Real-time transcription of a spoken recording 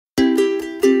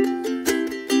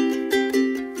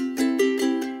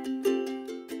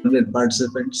honored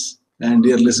participants, and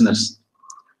dear listeners.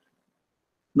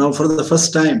 Now, for the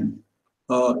first time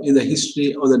in the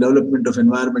history of the development of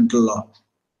environmental law,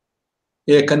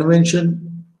 a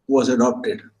convention was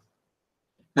adopted.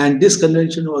 And this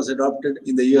convention was adopted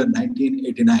in the year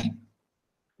 1989.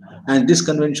 And this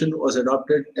convention was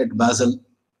adopted at Basel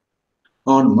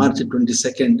on March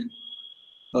 22nd,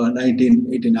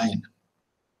 1989.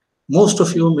 Most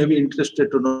of you may be interested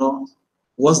to know,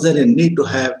 was there a need to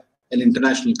have an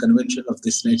international convention of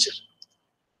this nature?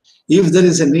 If there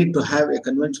is a need to have a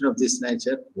convention of this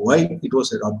nature, why it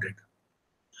was adopted?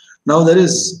 Now there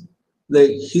is the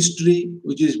history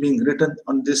which is being written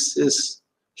on this is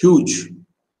huge,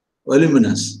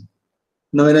 voluminous.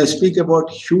 Now when I speak about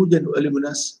huge and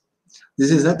voluminous,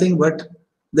 this is nothing but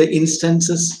the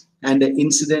instances and the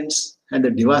incidents and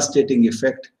the devastating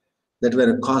effect that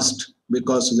were caused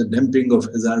because of the dumping of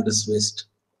hazardous waste.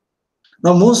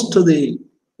 Now most of the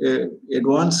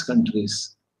advanced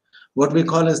countries, what we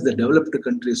call as the developed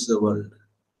countries of the world,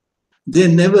 they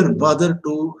never bother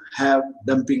to have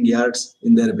dumping yards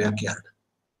in their backyard.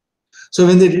 So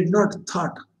when they did not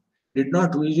thought, did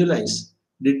not visualize,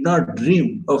 did not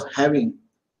dream of having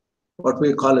what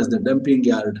we call as the dumping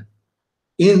yard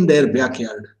in their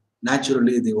backyard,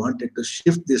 naturally they wanted to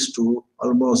shift this to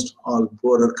almost all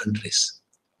poorer countries.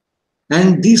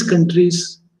 And these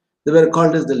countries, they were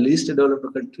called as the least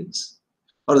developed countries,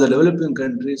 or the developing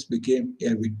countries became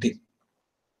a victim.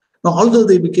 Now, although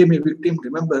they became a victim,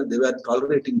 remember, they were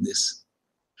tolerating this.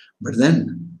 But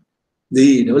then,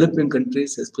 the developing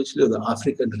countries, especially the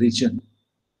African region,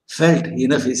 felt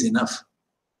enough is enough.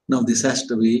 Now, this has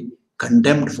to be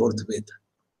condemned forthwith.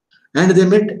 And they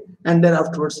met, and then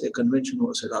afterwards, a convention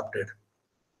was adopted.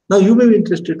 Now, you may be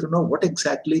interested to know what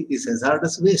exactly is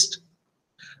hazardous waste.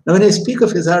 Now, when I speak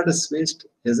of hazardous waste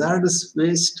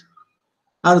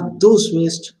are those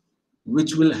waste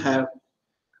which will have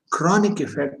chronic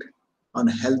effect on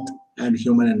health and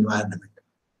human environment.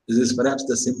 This is perhaps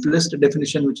the simplest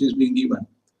definition which is being given.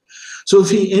 So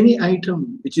if any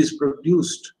item which is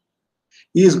produced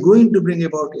is going to bring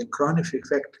about a chronic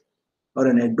effect or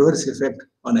an adverse effect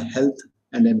on health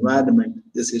and environment,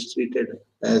 this is treated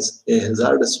as a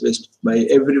hazardous waste by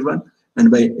everyone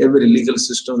and by every legal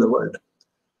system of the world.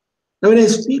 Now when I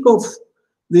speak of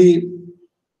the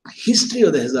history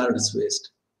of the hazardous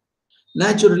waste,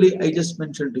 naturally, I just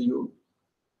mentioned to you,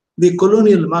 the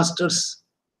colonial masters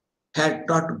had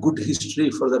taught good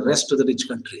history for the rest of the rich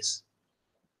countries.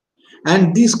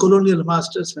 And these colonial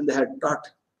masters, when they had taught,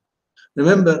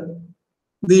 remember,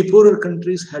 the poorer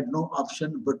countries had no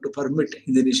option but to permit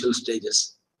in the initial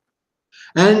stages.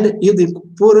 And if the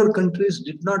poorer countries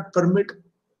did not permit,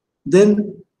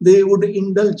 then they would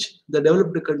indulge, the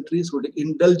developed countries would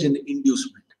indulge in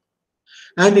inducement.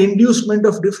 And inducement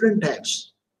of different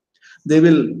types. They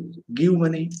will give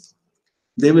money,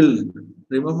 they will,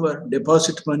 remember,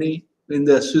 deposit money in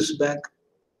the Swiss bank,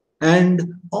 and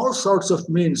all sorts of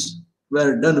means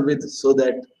were done with so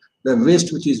that the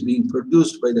waste which is being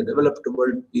produced by the developed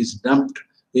world is dumped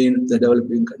in the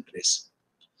developing countries.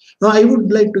 Now, I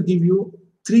would like to give you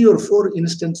 3 or 4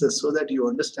 instances so that you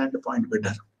understand the point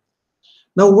better.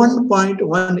 Now,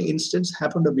 one instance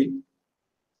happened to be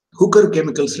Hooker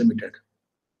Chemicals Limited.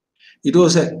 It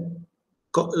was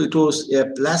a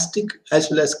plastic as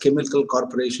well as chemical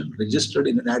corporation registered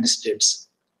in the United States.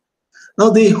 Now,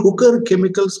 the Hooker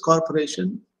Chemicals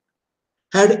Corporation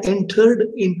had entered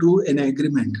into an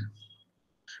agreement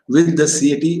with the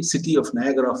city of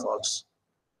Niagara Falls.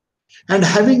 And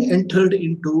having entered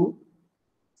into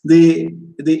the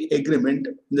agreement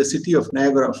in the city of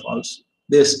Niagara Falls,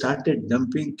 they started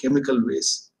dumping chemical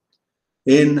waste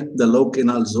in the Low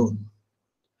Canal zone.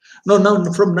 Now,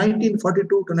 from 1942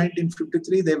 to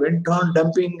 1953, they went on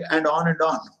dumping and on and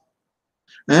on.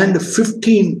 And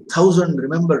 15,000,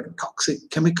 remember, toxic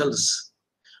chemicals,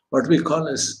 what we call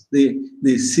as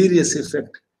the serious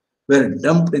effect, were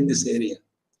dumped in this area.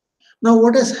 Now,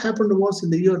 what has happened was in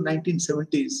the year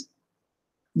 1970s,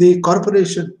 the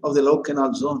corporation of the Low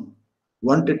Canal zone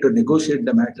wanted to negotiate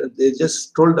the matter. They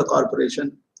just told the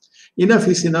corporation, enough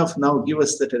is enough, now give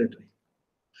us the territory.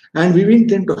 And we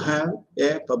intend to have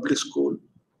a public school,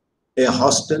 a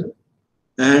hostel,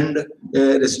 and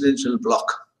a residential block.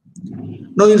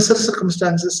 Now, in such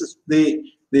circumstances, the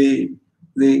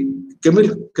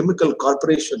chemical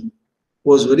corporation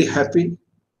was very happy,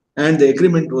 and the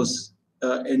agreement was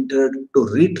entered to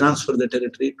retransfer the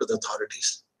territory to the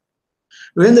authorities.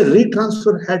 When the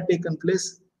retransfer had taken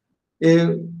place,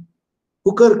 a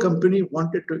Hooker company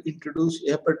wanted to introduce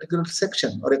a particular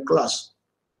section or a clause.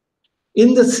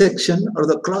 In the section or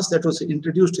the clause that was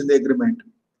introduced in the agreement,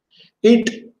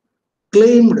 it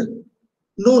claimed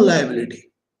no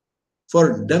liability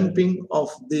for dumping of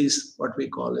these what we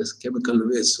call as chemical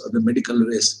waste or the medical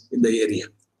waste in the area.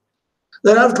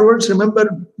 Then afterwards, remember,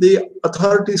 the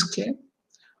authorities came,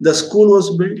 the school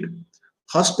was built,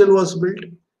 hostel was built,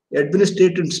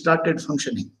 administration started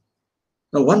functioning.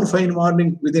 Now, one fine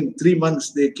morning, within 3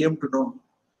 months, they came to know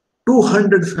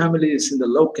 200 families in the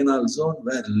Low Canal zone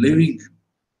were living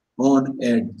on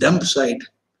a dump site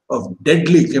of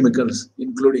deadly chemicals,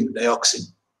 including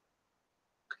dioxin.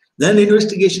 Then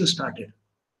investigation started.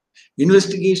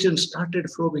 Investigation started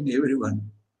probing everyone.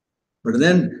 But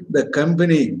then the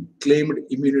company claimed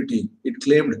immunity. It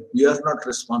claimed we are not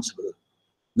responsible.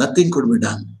 Nothing could be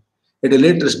done. At a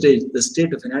later stage, the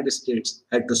state of the United States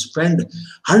had to spend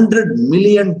 $100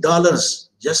 million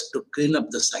just to clean up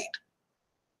the site.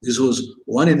 This was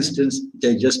one instance which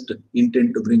I just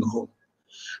intend to bring home.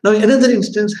 Now, another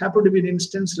instance happened to be an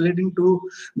instance relating to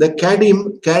the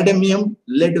cadmium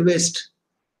lead waste,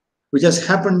 which has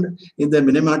happened in the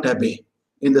Minamata Bay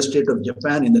in the state of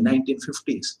Japan in the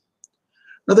 1950s.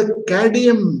 Now, the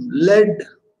cadmium lead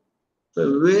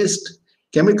waste,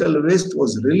 chemical waste,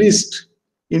 was released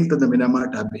into the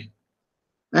Minamata Bay.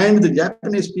 And the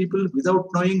Japanese people, without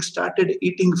knowing, started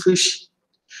eating fish.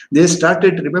 They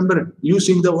started, remember,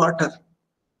 using the water.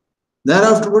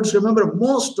 Thereafterwards, remember,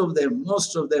 most of them,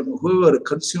 whoever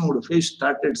consumed fish,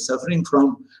 started suffering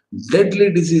from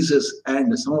deadly diseases,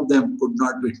 and some of them could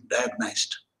not be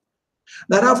diagnosed.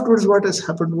 Thereafterwards, what has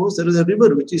happened was there is a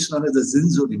river which is known as the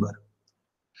Zinzu River.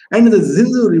 And in the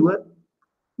Zinzu River,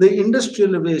 the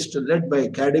industrial waste led by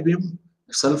cadmium,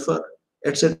 sulfur,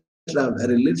 etc. were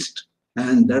released.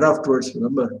 And thereafterwards,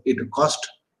 remember, it caused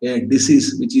a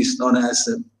disease which is known as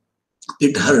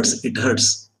it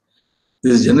hurts.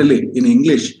 This is generally in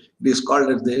English, it is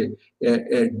called as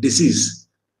a disease.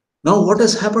 Now, what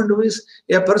has happened is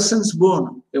a person's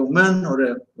bone, a woman or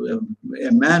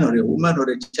a man or a woman or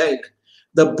a child,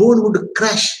 the bone would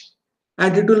crash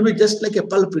and it will be just like a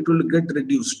pulp, it will get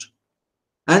reduced.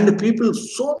 And people,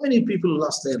 so many people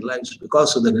lost their lives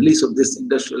because of the release of this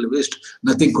industrial waste.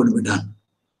 Nothing could be done.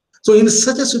 So in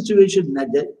such a situation,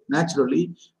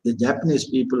 naturally, the Japanese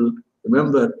people,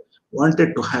 remember,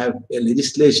 wanted to have a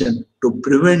legislation to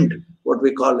prevent what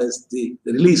we call as the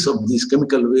release of these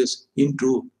chemical waste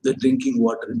into the drinking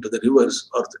water, into the rivers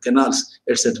or the canals,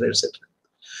 etc., etc.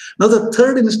 Now, the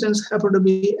third instance happened to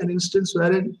be an instance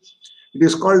wherein it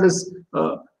is called as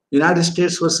United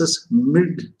States versus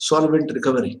mid-solvent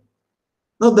recovery.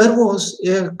 Now, there was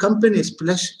a company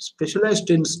specialized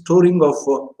in storing of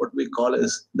what we call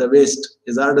as the waste,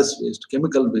 hazardous waste,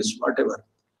 chemical waste, whatever.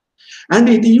 And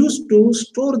it used to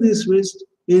store this waste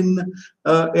in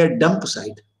a dump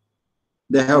site.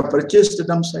 They have purchased a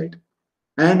dump site.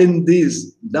 And in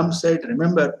this dump site,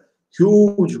 remember,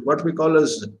 huge, what we call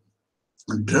as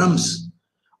drums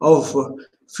of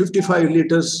 55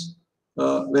 liters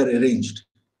were arranged.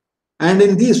 And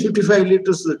in these 55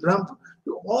 liters, the drum,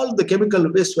 all the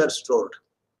chemical waste were stored.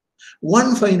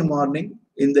 One fine morning,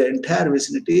 in the entire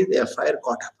vicinity, a fire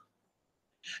caught up.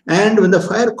 And when the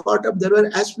fire caught up, there were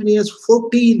as many as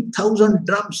 14,000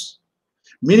 drums,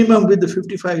 minimum with the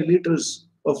 55 liters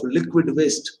of liquid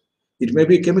waste. It may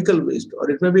be chemical waste, or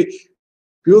it may be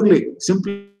purely,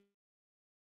 simply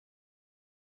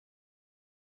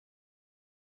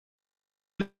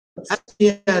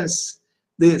as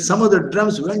some of the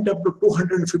drums went up to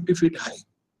 250 feet high.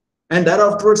 And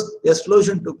thereafterwards, the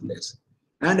explosion took place.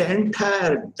 And the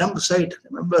entire dump site,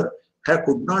 remember,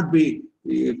 could not be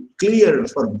cleared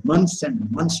for months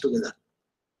and months together.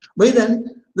 By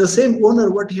then, the same owner,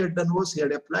 what he had done was he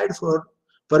had applied for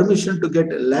permission to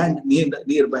get land near the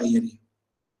nearby area.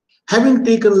 Having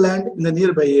taken land in the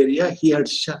nearby area, he had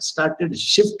started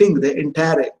shifting the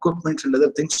entire equipment and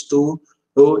other things to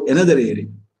another area.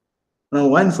 Now,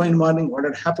 one fine morning, what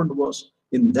had happened was,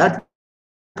 in that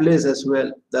place as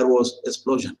well, there was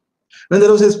explosion. When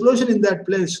there was explosion in that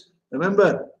place,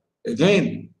 remember,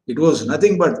 again, it was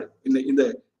nothing but in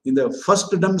the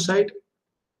first dump site,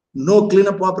 no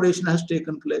cleanup operation has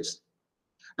taken place.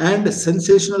 And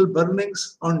sensational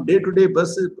burnings on day-to-day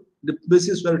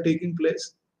basis were taking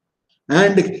place.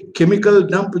 And chemical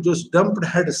dump just dumped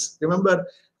had, remember,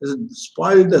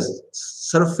 spoiled the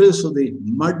surface of the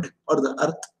mud or the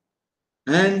earth.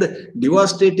 And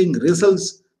devastating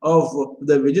results of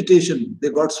the vegetation, they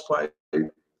got spoiled.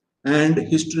 And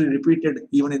history repeated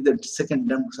even in the second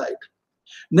dump site.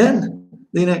 Then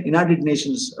the United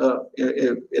Nations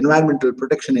Environmental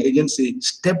Protection Agency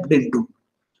stepped into.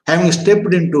 Having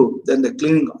stepped into, then the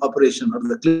cleaning operation or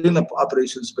the cleanup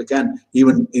operations began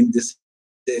even in this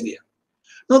area.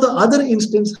 Now, the other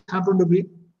instance happened to be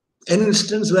An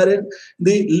instance wherein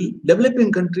the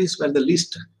developing countries were the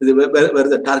least, were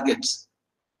the targets.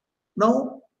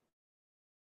 Now,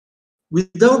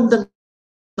 without the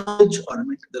knowledge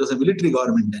government, there was a military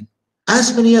government then.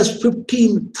 As many as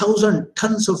 15,000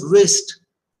 tons of waste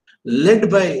led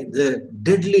by the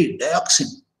deadly dioxin,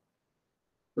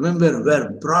 remember, were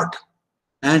brought,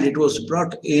 and it was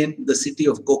brought in the city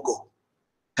of cocoa.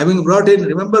 Having brought in,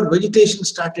 remember, vegetation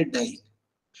started dying.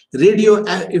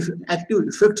 Radioactive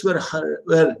effects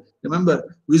were,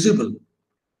 remember, visible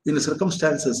in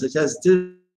circumstances such as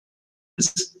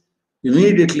this.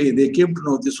 Immediately they came to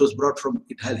know this was brought from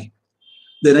Italy.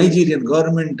 The Nigerian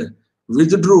government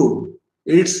withdrew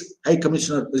its high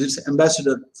commissioner, its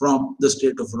ambassador from the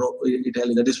state of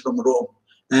Italy, that is from Rome,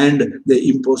 and they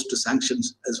imposed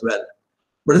sanctions as well.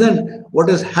 But then what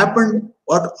has happened,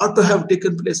 what ought to have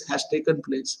taken place, has taken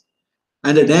place.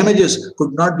 And the damages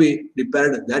could not be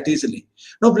repaired that easily.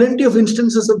 Now, plenty of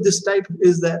instances of this type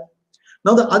is there.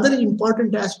 Now, the other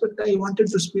important aspect I wanted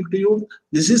to speak to you,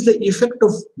 this is the effect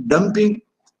of dumping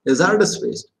hazardous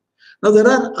waste. Now, there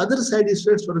are other side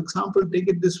effects. For example, take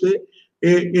it this way,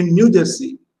 in New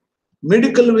Jersey,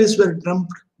 medical waste were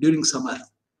dumped during summer.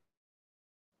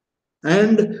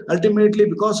 And ultimately,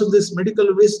 because of this medical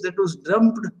waste that was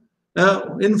dumped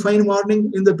in fine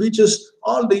morning in the beaches,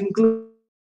 all the including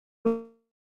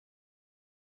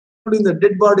the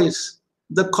dead bodies,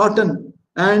 the cotton,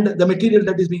 and the material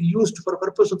that is being used for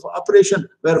purpose of operation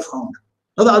were found.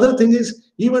 Now, the other thing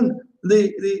is, even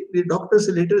the doctors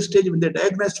at later stage, when they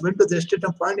diagnosed, went to the extent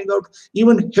of finding out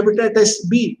even hepatitis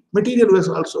B material was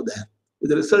also there.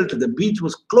 With the result, the beach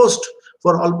was closed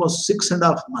for almost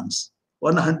 6.5 months.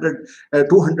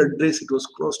 200 days it was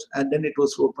closed, and then it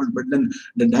was opened. But then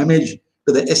the damage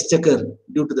to the exchequer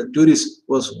due to the tourists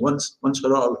was once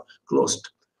for all closed.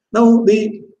 Now,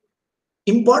 the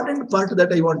important part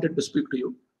that I wanted to speak to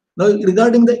you now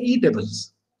regarding the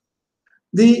eatables.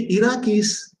 The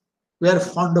Iraqis were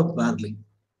fond of barley.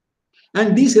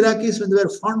 And these Iraqis, when they were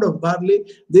fond of barley,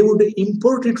 they would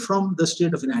import it from the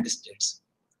state of United States.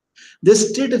 The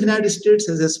state of United States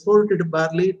has exported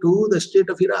barley to the state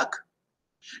of Iraq.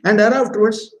 And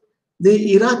thereafterwards,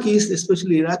 the Iraqis,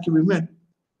 especially Iraqi women,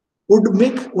 would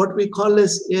make what we call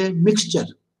as a mixture.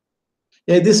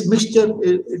 This mixture,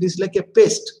 it is like a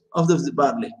paste of the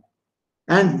barley.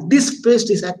 And this paste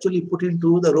is actually put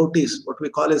into the rotis, what we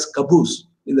call as kaboos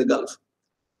in the Gulf.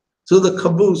 So the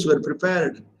kaboos were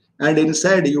prepared, and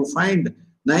inside you find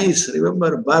nice,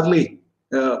 remember, barley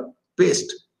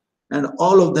paste. And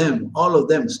all of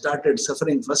them started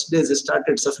suffering. First day they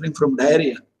started suffering from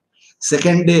diarrhea.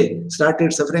 Second day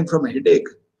started suffering from a headache.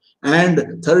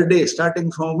 And third day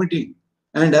starting from vomiting.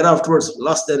 And thereafterwards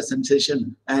lost their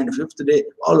sensation. And fifth day,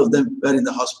 all of them were in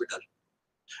the hospital.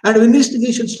 And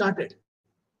investigation started.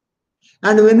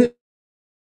 And when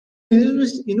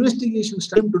investigation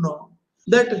started to know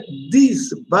that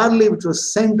these barley which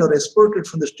was sent or exported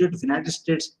from the state of the United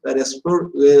States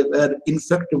were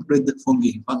infected with the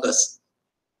fungus.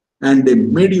 And they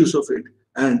made use of it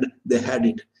and they had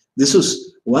it. This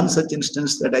is one such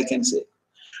instance that I can say.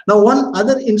 Now, one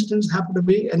other instance happened to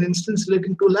be an instance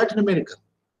relating to Latin America.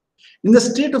 In the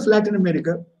state of Latin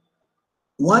America,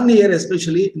 one year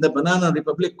especially in the Banana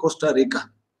Republic, Costa Rica,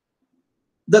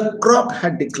 the crop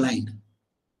had declined.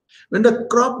 When the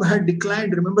crop had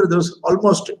declined, remember, it was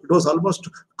almost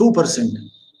 2%.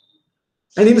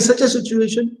 And in such a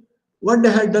situation, what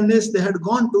they had done is they had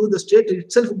gone to the state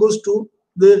itself, goes to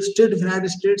the state of the United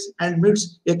States and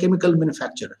meets a chemical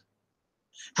manufacturer.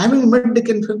 Having met the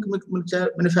chemical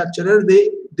manufacturer, they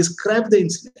described the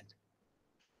incident.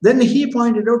 Then he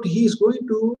pointed out he is going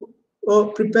to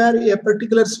prepare a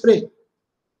particular spray.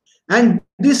 And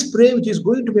this spray which is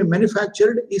going to be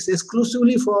manufactured is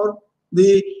exclusively for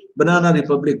the Banana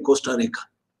Republic, Costa Rica.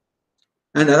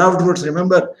 And afterwards,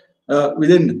 remember,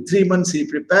 within 3 months he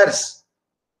prepares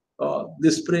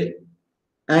this spray.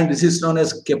 And this is known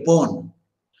as capone.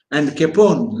 And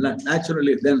capone,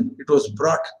 naturally, then it was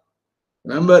brought.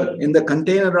 Remember, in the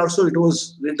container also, it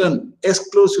was written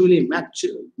exclusively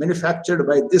manufactured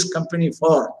by this company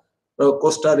for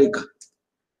Costa Rica.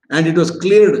 And it was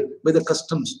cleared by the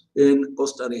customs in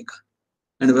Costa Rica.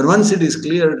 And once it is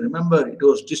cleared, remember, it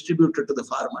was distributed to the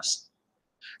farmers.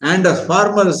 And the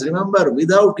farmers, remember,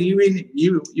 without even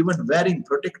wearing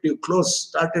protective clothes,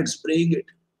 started spraying it.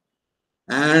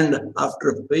 And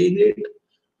after spraying it,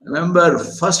 remember,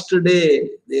 first day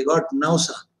they got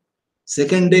nausea.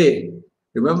 Second day,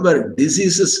 remember,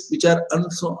 diseases which are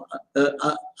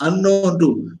unknown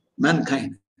to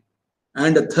mankind.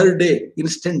 And the third day,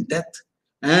 instant death.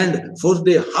 And fourth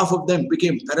day, half of them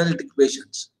became paralytic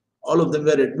patients. All of them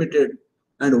were admitted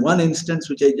And one instance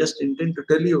which I just intend to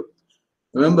tell you,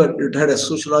 remember, it had a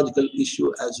sociological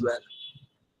issue as well.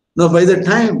 Now, by the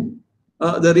time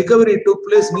the recovery took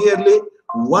place, nearly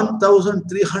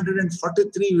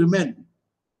 1,343 women,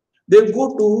 they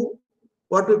go to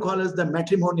what we call as the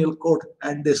matrimonial court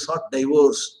and they sought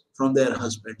divorce from their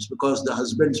husbands because the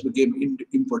husbands became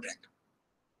impotent.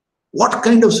 What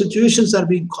kind of situations are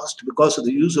being caused because of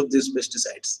the use of these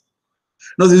pesticides?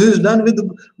 Now, this is done with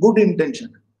good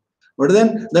intention. But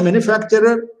then the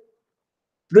manufacturer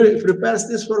prepares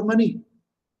this for money.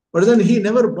 But then he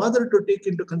never bothered to take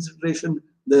into consideration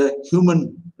the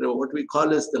human, what we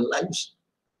call as the lives,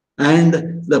 and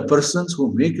the persons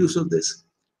who make use of this,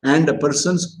 and the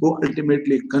persons who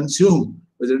ultimately consume,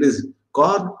 whether it is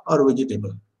corn or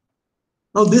vegetable.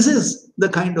 Now, this is the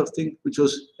kind of thing which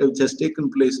has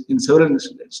taken place in several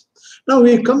incidents. Now,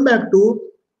 we come back to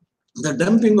the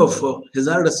dumping of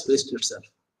hazardous waste itself.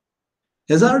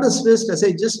 Hazardous waste, as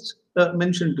I just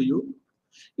mentioned to you,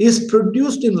 is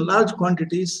produced in large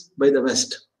quantities by the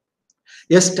West.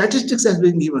 Yes, statistics has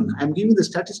been given. I'm giving the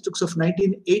statistics of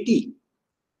 1980.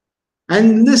 And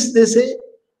in this, they say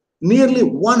nearly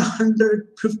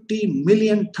 150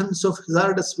 million tons of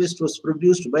hazardous waste was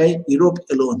produced by Europe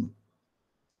alone.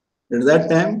 At that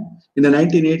time, in the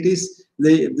 1980s,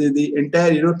 the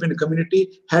entire European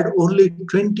community had only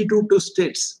 22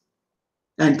 states.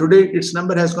 And today, its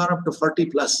number has gone up to 40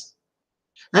 plus.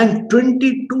 And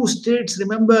 22 states,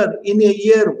 remember, in a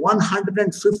year,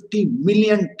 150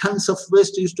 million tons of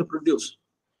waste used to produce.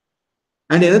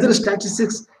 And another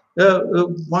statistics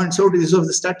points out is of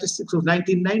the statistics of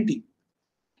 1990.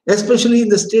 Especially in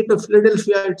the state of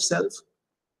Philadelphia itself,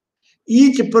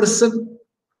 each person,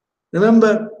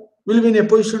 remember, will be in a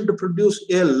position to produce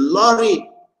a lorry,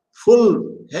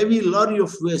 full, heavy lorry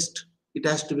of waste. It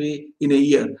has to be in a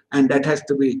year, and that has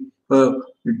to be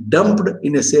dumped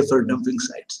in a safer dumping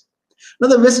sites. Now,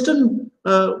 the Western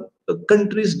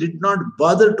countries did not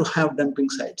bother to have dumping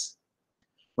sites.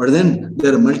 But then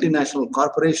their multinational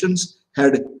corporations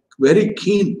had very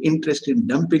keen interest in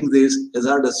dumping these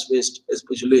hazardous waste,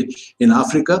 especially in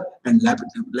Africa and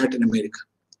Latin America.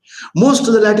 Most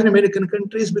of the Latin American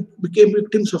countries became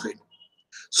victims of it.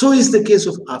 So is the case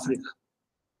of Africa.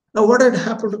 Now, what had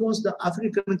happened was the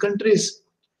African countries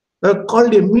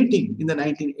called a meeting in the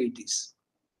 1980s.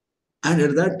 And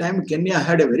at that time, Kenya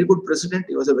had a very good president.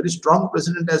 He was a very strong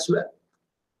president as well.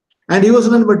 And he was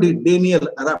none but Daniel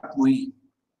Arap Moi.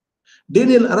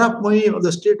 Daniel Arap Moi of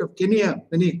the state of Kenya,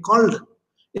 when he called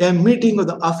a meeting of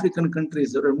the African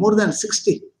countries, there were more than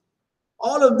 60.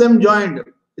 All of them joined.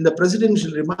 In the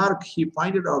presidential remark, he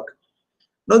pointed out,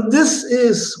 now this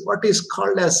is what is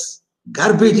called as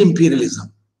garbage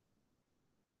imperialism.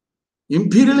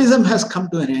 Imperialism has come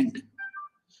to an end.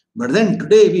 But then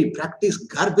today we practice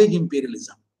garbage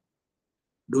imperialism.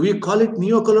 Do we call it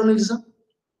neocolonialism?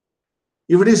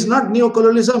 If it is not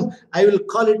neocolonialism, I will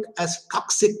call it as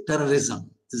toxic terrorism.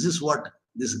 This is what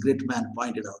this great man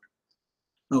pointed out.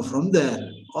 Now, from there,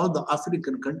 all the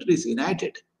African countries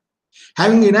united.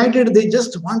 Having united, they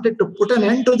just wanted to put an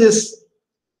end to this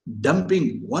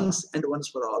dumping once and once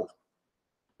for all.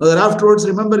 Now, afterwards,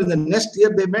 remember, in the next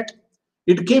year they met.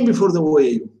 It came before the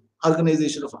OAU,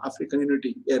 Organization of African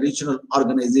Unity, a regional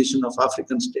organization of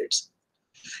African states.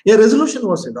 A resolution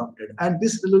was adopted, and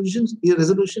this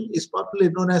resolution is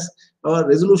popularly known as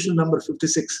resolution number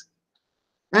 56.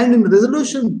 And in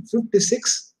resolution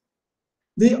 56,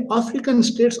 the African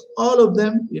states, all of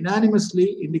them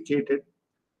unanimously indicated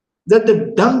that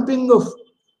the dumping of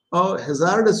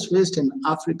hazardous waste in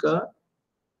Africa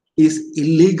is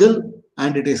illegal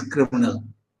and it is criminal.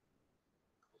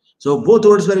 So both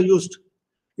words were used.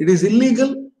 It is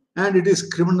illegal and it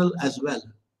is criminal as well.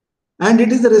 And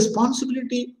it is the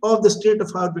responsibility of the state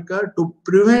of Africa to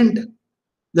prevent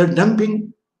the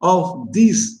dumping of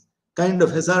these kind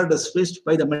of hazardous waste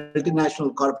by the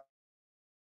multinational corporations.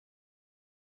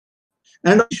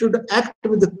 And we should act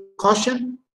with the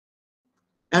caution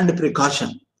and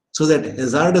precaution so that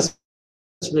hazardous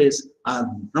waste are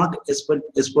not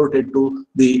exported to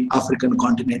the African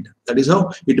continent. That is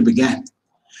how it began.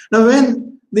 Now,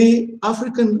 when the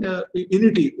African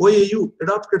Unity, OAU,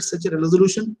 adopted such a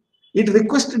resolution, it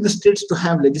requested the states to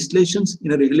have legislations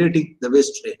in regulating the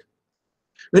waste trade.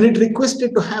 When it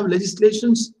requested to have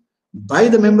legislations by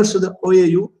the members of the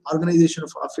OAU, Organization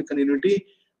of African Unity,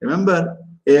 remember,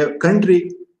 a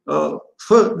country,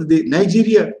 for the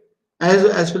Nigeria,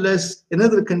 as well as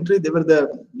another country, they were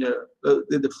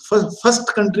the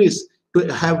first countries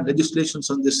to have legislations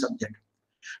on this subject.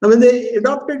 Now, when they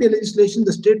adopted a legislation,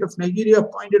 the state of Nigeria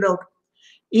pointed out,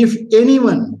 if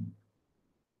anyone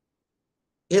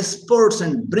exports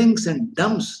and brings and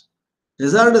dumps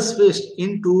hazardous waste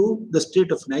into the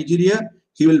state of Nigeria,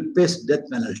 he will face death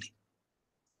penalty.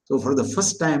 So for the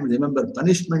first time, remember,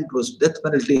 punishment was death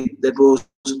penalty that was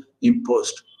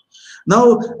imposed.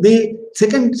 Now, the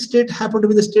second state happened to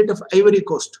be the state of Ivory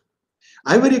Coast.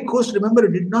 Ivory Coast, remember,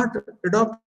 did not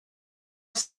adopt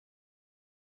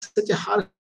such a harsh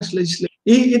legislation.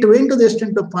 It went to the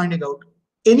extent of pointing out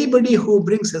anybody who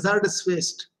brings hazardous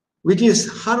waste, which is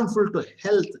harmful to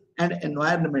health and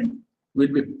environment, will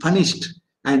be punished,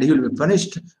 and he will be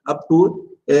punished up to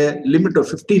a limit of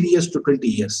 15 years to 20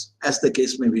 years, as the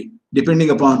case may be,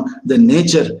 depending upon the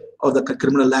nature of the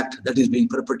criminal act that is being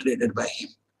perpetrated by him.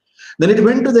 Then it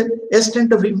went to the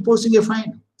extent of imposing a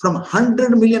fine from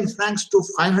 100 million francs to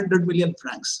 500 million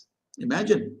francs.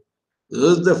 Imagine, this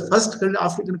was the first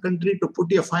African country to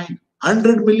put a fine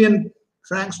 100 million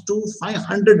francs to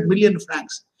 500 million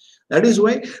francs. That is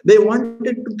why they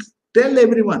wanted to tell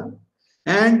everyone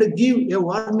and give a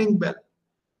warning bell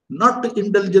not to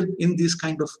indulge in these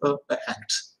kind of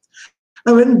acts.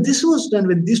 Now, when this was done,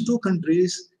 when these two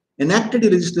countries enacted a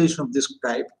legislation of this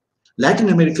type, Latin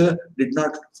America did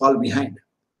not fall behind.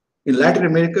 In Latin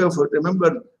America,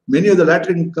 remember, many of the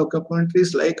Latin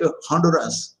countries like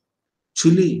Honduras,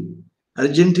 Chile,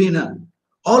 Argentina,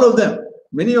 all of them,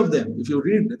 many of them, if you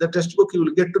read the textbook, you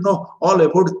will get to know all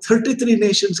about 33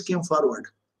 nations came forward.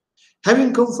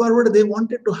 Having come forward, they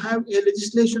wanted to have a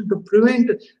legislation to prevent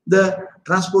the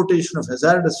transportation of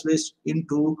hazardous waste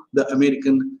into the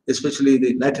American, especially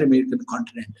the Latin American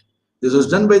continent. This was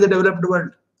done by the developed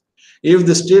world. If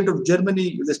the state of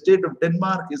Germany, if the state of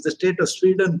Denmark, if the state of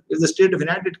Sweden, if the state of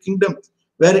United Kingdom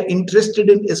were interested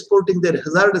in exporting their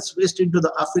hazardous waste into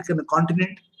the African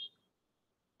continent,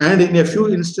 and in a few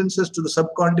instances to the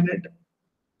subcontinent,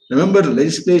 remember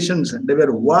legislations, they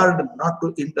were warned not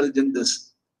to indulge in this.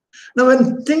 Now,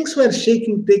 when things were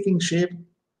taking shape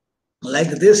like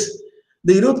this,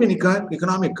 the European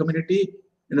Economic Community,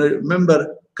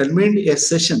 remember, convened a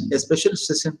session, a special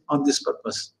session on this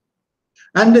purpose.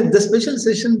 And the special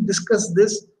session discussed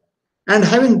this, and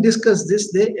having discussed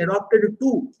this, they adopted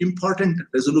two important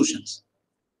resolutions.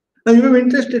 Now, you may be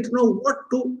interested to know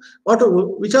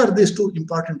which are these two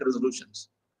important resolutions.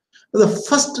 The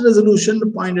first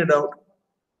resolution pointed out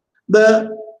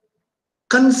the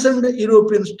concerned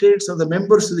European states or the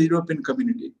members of the European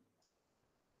community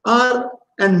are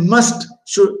and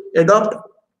should adopt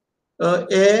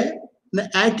an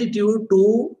attitude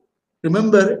to,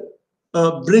 remember,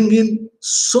 bring in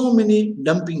so many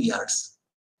dumping yards.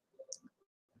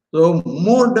 So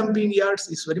more dumping yards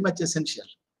is very much essential.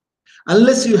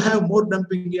 Unless you have more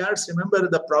dumping yards, remember,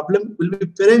 the problem will be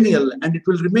perennial and it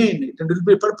will remain, it will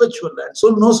be perpetual, and so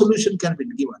no solution can be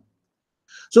given.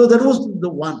 So that was the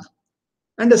one.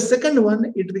 And the second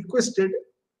one, it requested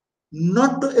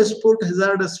not to export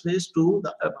hazardous waste to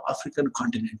the African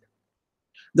continent.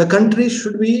 The country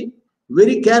should be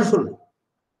very careful.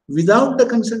 Without the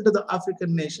consent of the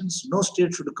African nations, no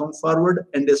state should come forward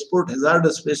and export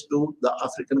hazardous waste to the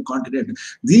African continent.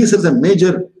 These are the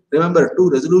major, remember, two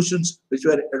resolutions which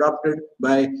were adopted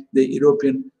by the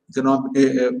European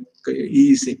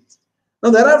EEC. Now,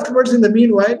 thereafterwards, in the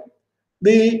meanwhile,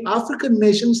 the African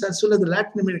nations as well as the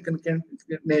Latin American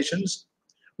nations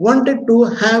wanted to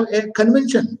have a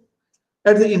convention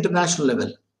at the international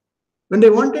level. When they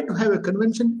wanted to have a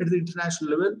convention at the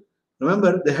international level,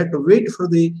 remember, they had to wait for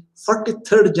the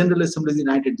 43rd General Assembly of the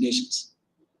United Nations.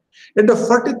 At the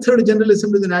 43rd General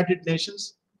Assembly of the United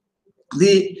Nations,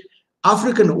 the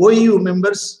African OAU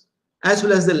members as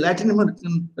well as the Latin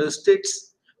American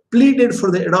states pleaded for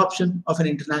the adoption of an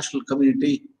international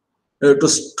community to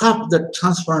stop the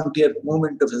transfrontier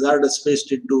movement of hazardous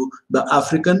waste into the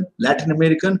African, Latin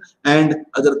American, and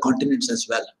other continents as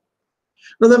well.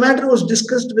 Now, the matter was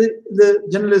discussed with the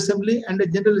General Assembly, and the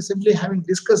General Assembly, having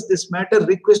discussed this matter,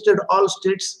 requested all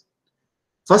states,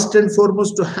 first and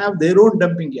foremost, to have their own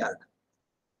dumping yard.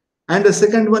 And the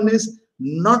second one is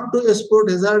not to export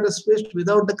hazardous waste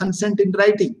without the consent in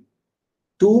writing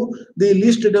to the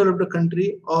least developed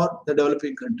country or the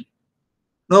developing country.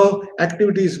 Now,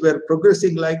 activities were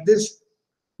progressing like this.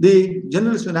 The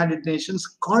General Assembly of the United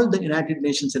Nations called the United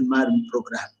Nations Environment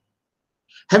Program.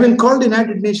 Having called the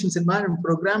United Nations Environment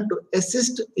Program to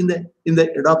assist in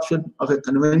the adoption of a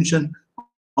convention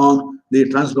on the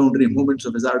transboundary movements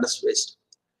of hazardous waste.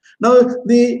 Now,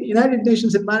 the United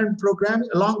Nations Environment Program,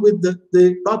 along with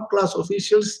the top class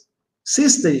officials,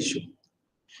 seized the issue.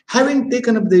 Having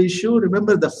taken up the issue,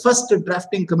 remember, the first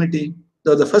drafting committee,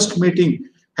 the first meeting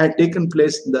had taken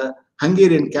place in the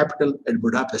Hungarian capital at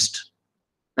Budapest,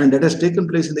 and that has taken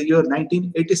place in the year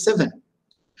 1987.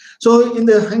 So in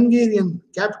the Hungarian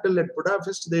capital at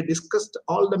Budapest, they discussed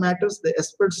all the matters. The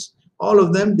experts all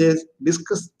of them, they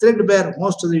discussed threadbare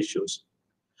most of the issues.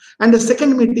 And the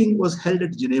second meeting was held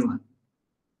at Geneva.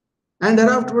 And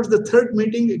thereafterwards, the third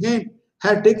meeting again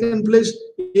had taken place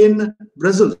in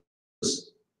Brussels.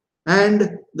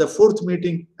 And the fourth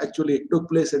meeting actually took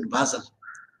place at Basel.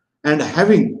 And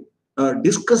having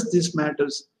discussed these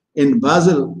matters in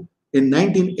Basel in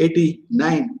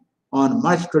 1989 on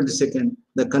March 22nd,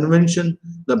 the convention,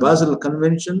 the Basel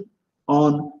Convention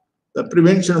on the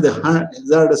prevention of the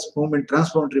hazardous movement,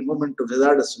 transboundary movement of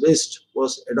hazardous waste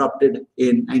was adopted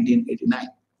in 1989.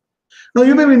 Now,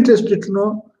 you may be interested to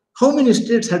know how many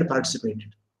states had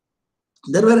participated.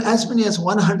 There were as many as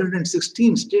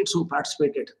 116 states who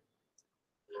participated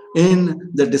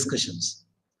in the discussions.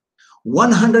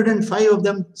 105 of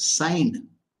them signed,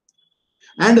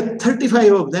 and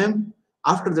 35 of them,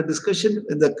 after the discussion,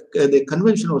 the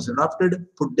convention was adopted,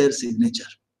 put their signature.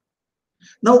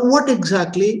 Now, what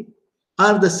exactly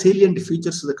are the salient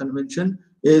features of the convention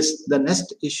is the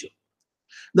next issue.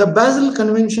 The Basel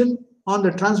Convention on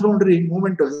the Transboundary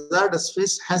Movement of Hazardous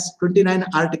Waste has 29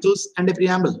 articles and a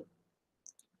preamble.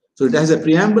 So it has a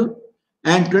preamble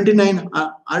and 29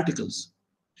 articles.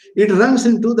 It runs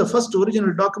into, the first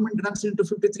original document runs into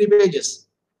 53 pages.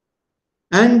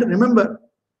 And remember,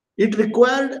 it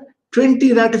required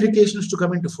 20 ratifications to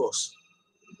come into force.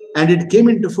 And it came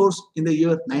into force in the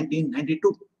year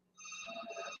 1992.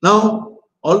 Now,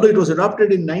 although it was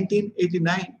adopted in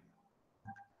 1989,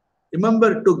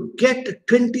 remember, to get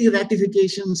 20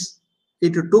 ratifications,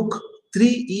 it took 3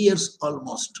 years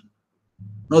almost.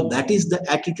 Now, that is the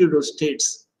attitude of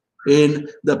states in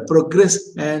the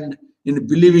progress and in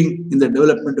believing in the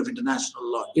development of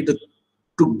international law.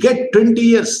 To get 20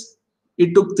 years,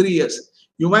 it took 3 years.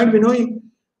 You might be knowing,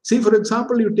 see, for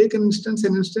example, you take an instance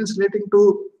relating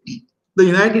to the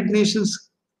United Nations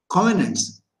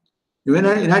covenants.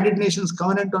 United Nations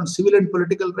Covenant on Civil and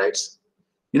Political Rights,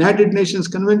 United Nations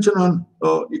Convention on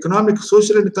Economic,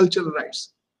 Social and Cultural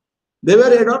Rights. They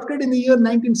were adopted in the year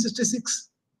 1966.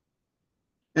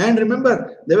 And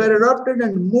remember, they were adopted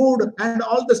and moved and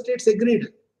all the states agreed.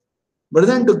 But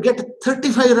then to get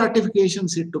 35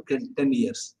 ratifications, it took 10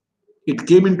 years. It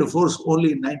came into force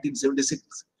only in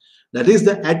 1976. That is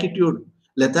the attitude,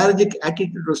 lethargic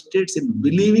attitude of states in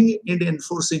believing in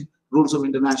enforcing rules of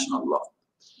international law.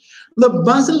 The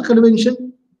Basel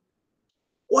Convention,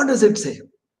 what does it say?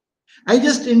 I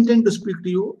just intend to speak to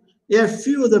you a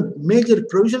few of the major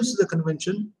provisions of the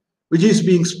convention, which is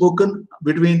being spoken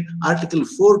between Article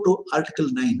 4 to Article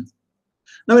 9.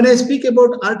 Now, when I speak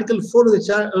about Article 4 of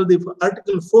the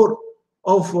Article 4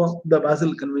 of the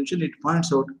Basel Convention, it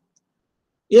points out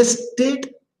a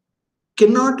state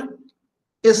cannot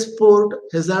export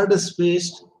hazardous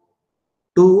waste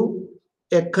to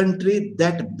a country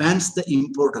that bans the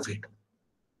import of it.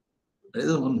 That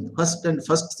is the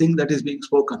first thing that is being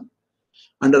spoken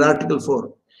under Article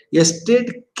 4. A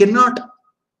state cannot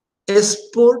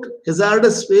export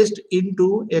hazardous waste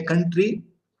into a country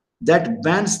that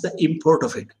bans the import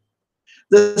of it.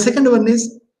 The second one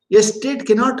is, a state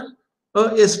cannot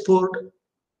export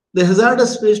the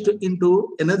hazardous waste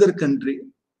into another country.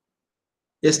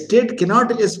 A state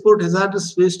cannot export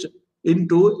hazardous waste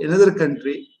into another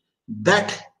country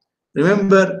that,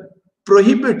 remember,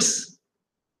 prohibits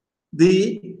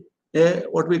the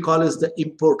what we call as the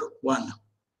import one.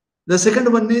 The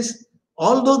second one is,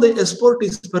 although the export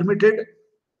is permitted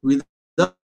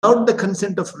without the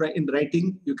consent of in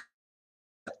writing, you can.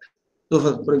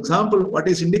 So, for example, what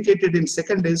is indicated in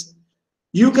second is,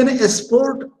 you can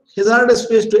export hazardous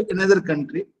waste to another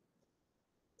country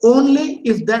only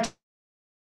if that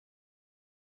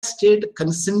state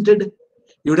consented.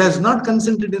 If it has not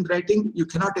consented in writing, you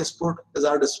cannot export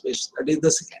hazardous waste. That is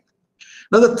the second.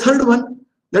 Now, the third one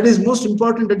that is most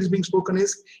important that is being spoken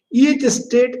is, each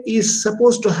state is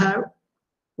supposed to have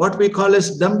what we call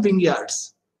as dumping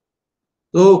yards.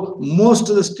 So most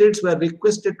of the states were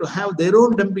requested to have their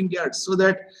own dumping yards so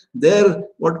that their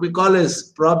what we call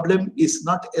as problem is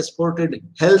not exported,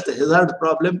 health hazard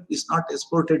problem is not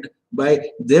exported by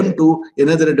them to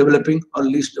another developing or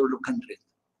least developed country.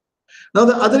 Now,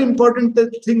 the other important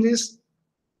thing is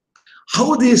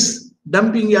how these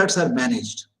dumping yards are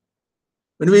managed.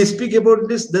 When we speak about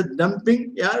this, the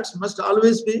dumping yards must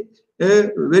always be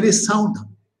very sound.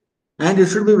 And it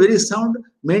should be very sound,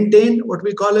 maintain what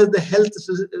we call as the health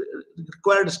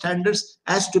required standards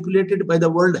as stipulated by the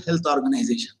World Health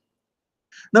Organization.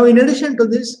 Now, in addition to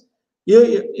this,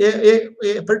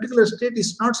 a particular state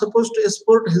is not supposed to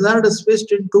export hazardous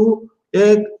waste into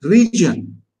a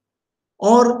region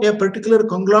or a particular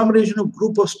conglomeration of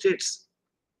group of states.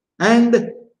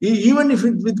 And even if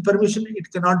it with permission,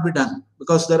 it cannot be done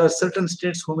because there are certain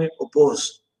states who may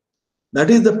oppose. That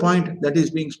is the point that is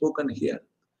being spoken here.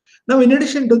 Now, in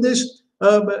addition to this,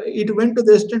 it went to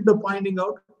the extent of pointing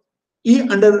out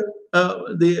under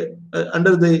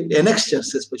the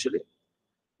annexures, especially,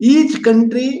 each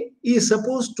country is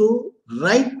supposed to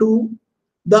write to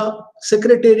the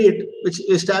secretariat which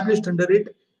is established under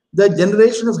it the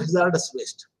generation of hazardous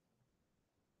waste,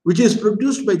 which is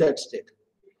produced by that state.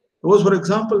 Suppose, for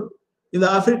example, in the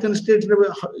African state,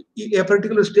 a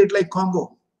particular state like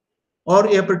Congo, or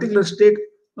a particular state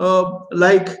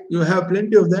like, you have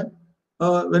plenty of them,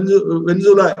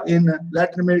 Venezuela in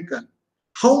Latin America,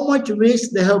 how much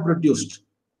waste they have produced.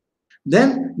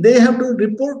 Then they have to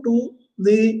report to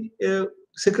the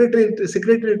secretariat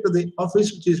to the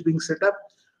office which is being set up,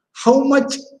 how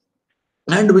much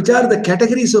and which are the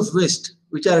categories of waste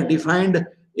which are defined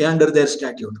under their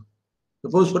statute.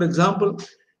 Suppose, for example,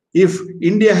 if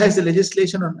India has a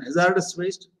legislation on hazardous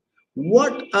waste,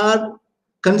 what are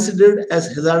considered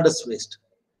as hazardous waste?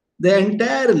 The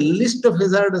entire list of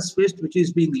hazardous waste which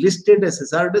is being listed as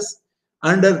hazardous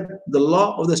under the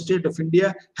law of the state of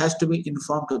India has to be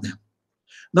informed to them.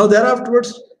 Now,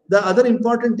 thereafterwards, the other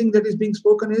important thing that is being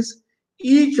spoken is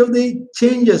each of the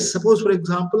changes. Suppose, for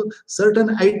example,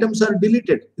 certain items are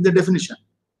deleted in the definition,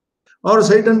 or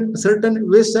certain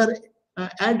wastes are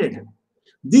added.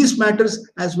 These matters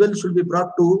as well should be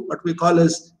brought to what we call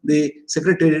as the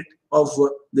Secretariat of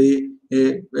the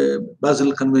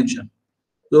Basel Convention.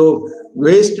 So,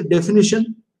 waste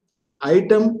definition,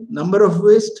 item, number of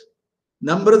waste,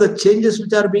 number of the changes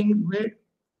which are being made,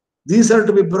 these are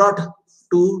to be brought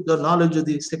to the knowledge of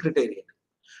the Secretariat.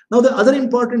 Now, the other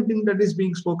important thing that is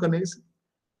being spoken is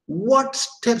what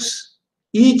steps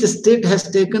each state has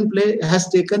taken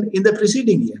in the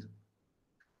preceding year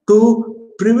to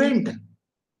prevent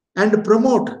and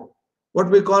promote what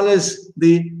we call as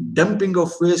the dumping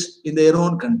of waste in their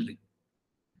own country.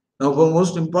 Now, the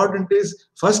most important is,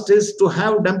 first is to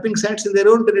have dumping sites in their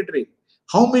own territory.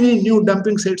 How many new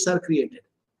dumping sites are created?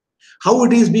 How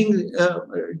it is being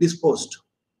disposed?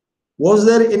 Was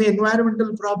there any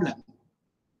environmental problem?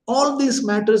 All these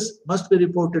matters must be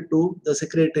reported to the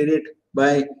Secretariat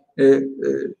by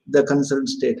the concerned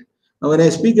state. Now, when I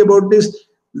speak about this,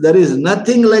 there is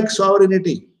nothing like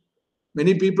sovereignty.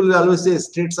 Many people always say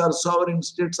states are sovereign,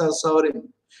 states are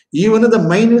sovereign. Even the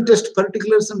minutest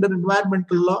particulars under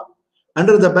environmental law,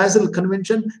 under the Basel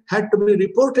Convention, had to be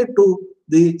reported to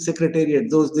the Secretariat.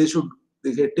 Those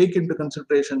they take into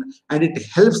consideration, and it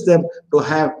helps them to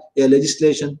have a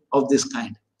legislation of this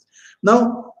kind.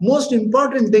 Now, most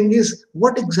important thing is,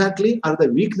 what exactly are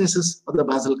the weaknesses of the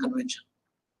Basel Convention?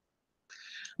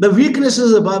 The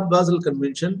weaknesses of the Basel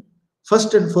Convention,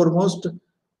 first and foremost,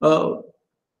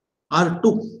 are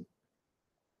two.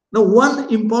 Now,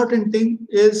 one important thing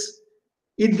is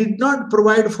it did not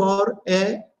provide for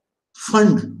a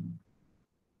fund.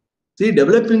 See,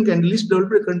 developing and least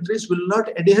developed countries will not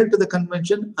adhere to the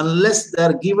convention unless they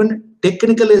are given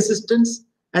technical assistance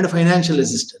and financial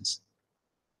assistance.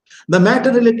 The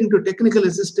matter relating to technical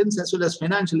assistance as well as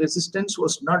financial assistance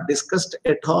was not discussed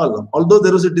at all. Although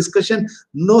there was a discussion,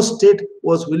 no state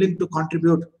was willing to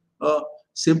contribute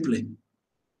simply.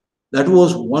 That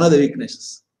was one of the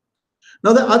weaknesses.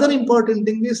 Now, the other important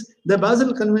thing is the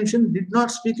Basel Convention did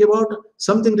not speak about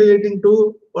something relating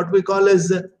to what we call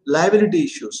as liability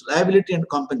issues, liability and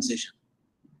compensation.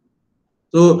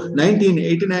 So,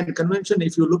 1989 Convention,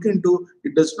 if you look into,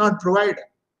 it does not provide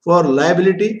for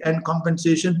liability and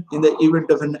compensation in the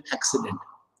event of an accident.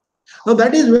 Now,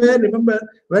 that is where, remember,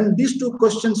 when these two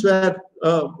questions were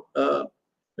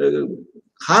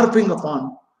harping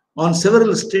upon on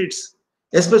several states,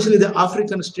 especially the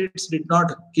African states, did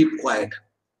not keep quiet.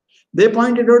 They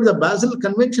pointed out the Basel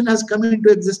Convention has come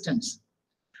into existence,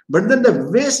 but then the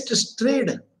waste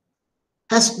trade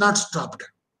has not stopped.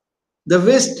 The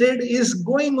waste trade is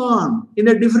going on in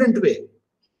a different way.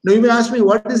 Now, you may ask me,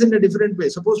 what is in a different way?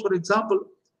 Suppose, for example,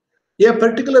 a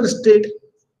particular state,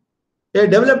 a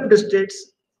developed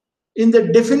states, in their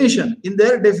definition,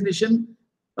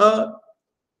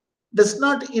 does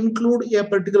not include a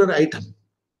particular item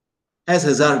as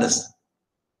hazardous.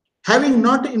 Having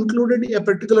not included a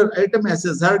particular item as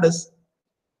hazardous,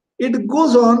 it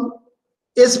goes on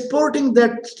exporting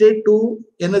that state to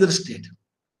another state.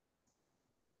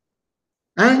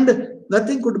 And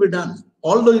nothing could be done.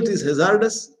 Although it is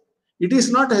hazardous, it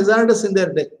is not hazardous in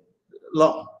their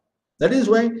law. That is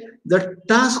why the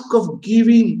task of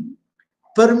giving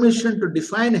permission to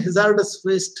define hazardous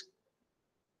waste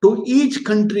to each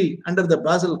country under the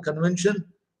Basel Convention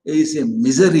is a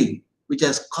misery which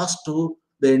has cost to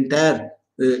the entire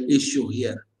issue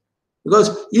here.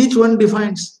 Because each one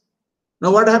defines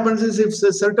Now, what happens is if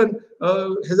a certain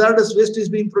hazardous waste is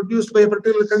being produced by a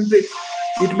particular country,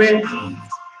 it may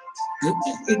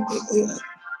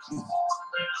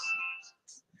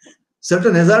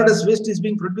certain hazardous waste is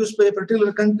being produced by a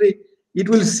particular country, it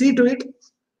will see to it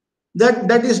that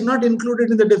that is not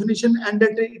included in the definition and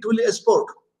that it will export.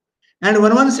 And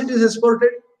once it is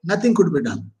exported, nothing could be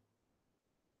done.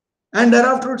 And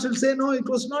thereafter it will say, no, it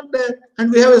was not there,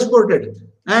 and we have exported.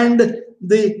 And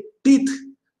the teeth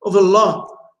of the law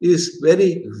is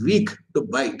very weak to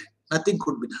bite. Nothing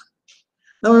could be done.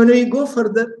 Now, when we go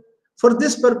further, for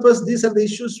this purpose, these are the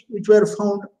issues which were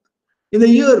found in the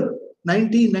year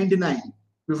 1999.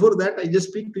 Before that, I just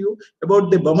speak to you about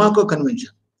the Bamako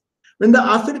Convention. When the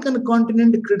African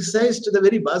continent criticized the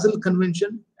very Basel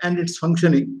Convention and its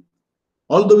functioning,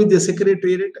 although with the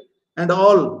Secretariat and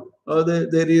all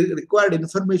the required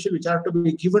information which are to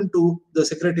be given to the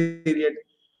Secretariat,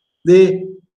 they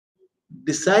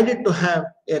decided to have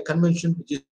a convention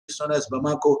which is known as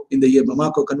Bamako in the year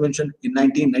Bamako Convention in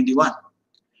 1991.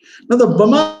 Now, the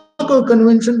Bamako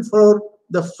Convention for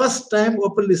the first time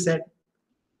openly said,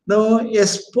 now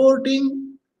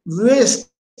exporting waste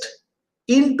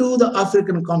into the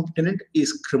African continent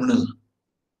is criminal.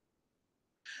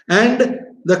 And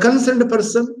the concerned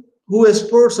person who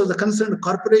exports or the concerned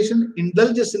corporation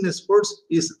indulges in exports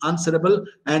is answerable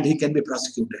and he can be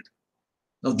prosecuted.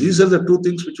 Now, these are the two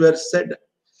things which were said.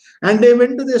 And they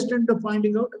went to the extent of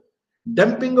finding out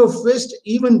dumping of waste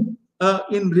even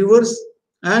in rivers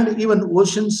and even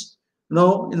oceans,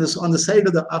 on the side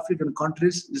of the African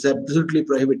countries is absolutely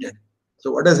prohibited.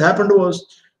 So what has happened was,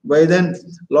 by then,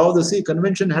 Law of the Sea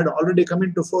Convention had already come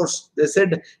into force. They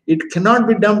said it cannot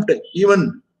be dumped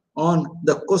even on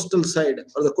the coastal side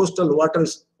or the coastal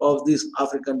waters of these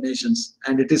African nations,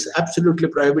 and it is absolutely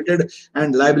prohibited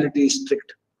and liability is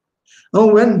strict. Now,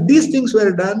 when these things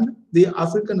were done, the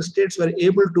African states were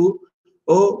able to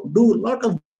do a lot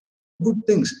of good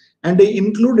things, and they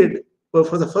included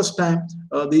for the first time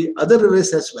the other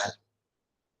waste as well.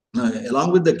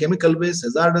 Along with the chemical waste,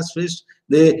 hazardous waste,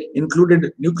 they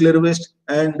included nuclear waste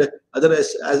and other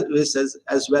waste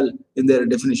as well in their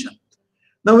definition.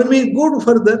 Now, when we go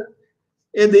further,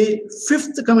 the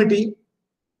fifth committee,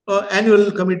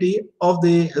 annual committee of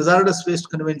the Hazardous Waste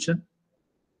Convention,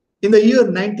 in the year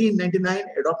 1999,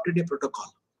 adopted a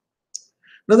protocol.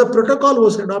 Now, the protocol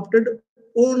was adopted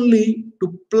only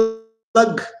to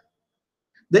plug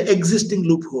the existing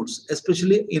loopholes,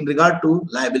 especially in regard to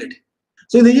liability.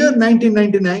 So, in the year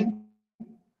 1999,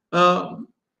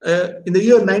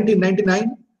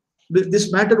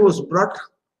 this matter was brought,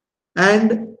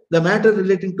 and the matter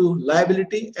relating to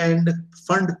liability and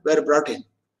fund were brought in.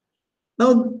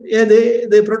 Now,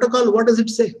 the protocol, what does it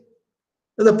say?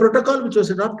 The protocol which was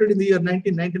adopted in the year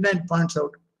 1999 points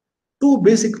out two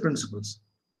basic principles.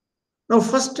 Now,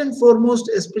 first and foremost,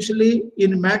 especially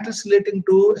in matters relating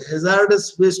to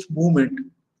hazardous waste movement,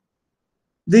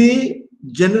 the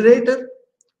generator,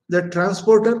 the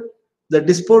transporter, the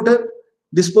disposer,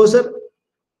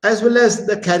 as well as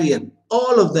the carrier,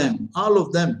 all of them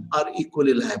are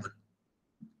equally liable.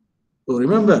 So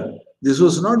remember, this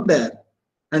was not there,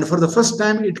 and for the first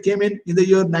time it came in the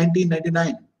year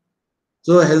 1999.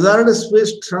 So hazardous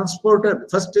waste transporter,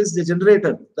 first is the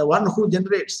generator, the one who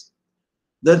generates,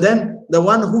 then the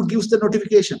one who gives the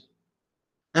notification,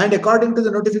 and according to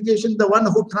the notification, the one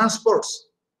who transports,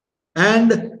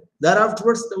 and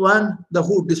thereafter the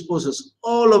who disposes.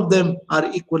 All of them are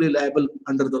equally liable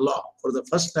under the law. For the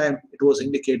first time, it was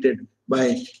indicated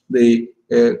by the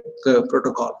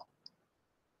protocol.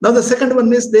 Now, the second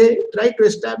one is they try to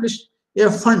establish a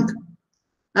fund,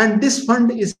 and this fund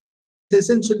is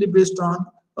essentially based on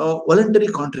voluntary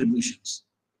contributions.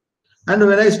 And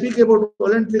when I speak about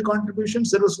voluntary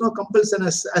contributions, there was no compulsion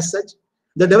as such.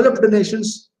 The developed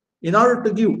nations, in order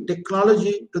to give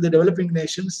technology to the developing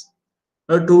nations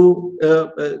to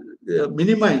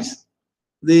minimize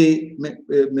the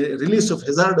release of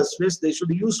hazardous waste, they should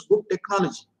use good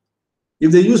technology.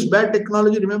 If they use bad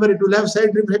technology, remember, it will have side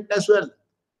effect as well.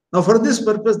 Now, for this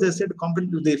purpose, they said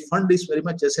the fund is very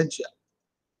much essential.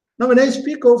 Now, when I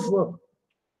speak of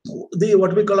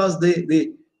what we call as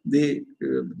the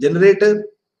generator,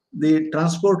 the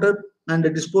transporter, and the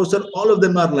disposer, all of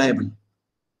them are liable.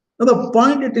 Now, the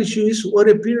point at issue is, over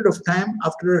a period of time,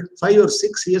 after 5 or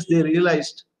 6 years, they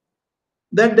realized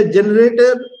that the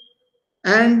generator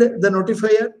and the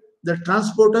notifier, the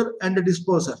transporter, and the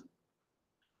disposer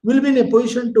will be in a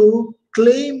position to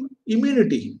claim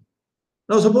immunity.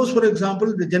 Now, suppose, for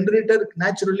example, the generator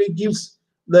naturally gives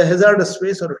the hazardous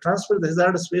waste or transfer the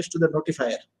hazardous waste to the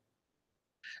notifier.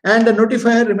 And the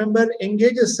notifier, remember,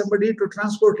 engages somebody to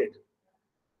transport it.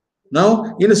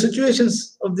 Now, in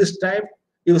situations of this type,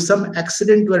 if some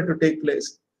accident were to take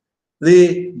place,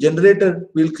 the generator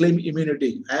will claim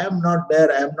immunity. I am not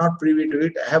there, I am not privy to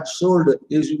it, I have sold.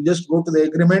 You just go to the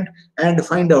agreement and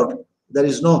find out there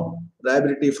is no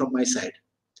liability from my side.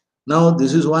 Now,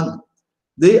 this is one.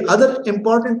 The other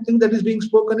important thing that is being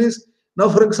spoken is, now,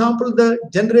 for example, the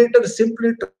generator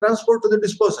simply transport to the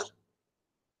disposer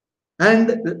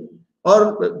and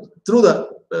or through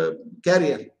the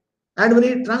carrier. And when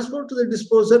he transport to the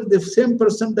disposer, the same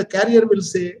person, the carrier will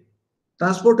say,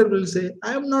 transporter will say,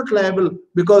 I am not liable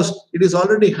because it is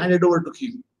already handed over to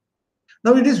him.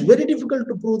 Now, it is very difficult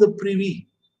to prove the privy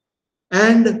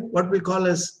and what we call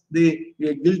as the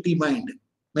guilty mind,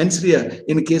 mens rea,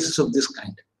 in cases of this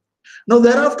kind. Now,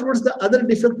 thereafter, the other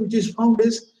defect which is found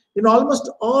is, in almost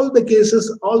all the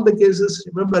cases,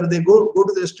 remember, they go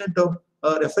to the extent of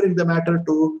referring the matter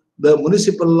to the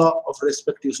municipal law of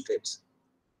respective states.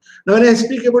 Now, when I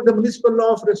speak about the municipal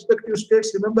law of respective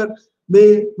states, remember,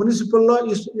 the municipal law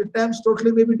is at times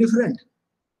totally may be different.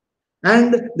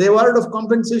 And the award of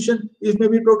compensation is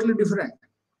maybe totally different.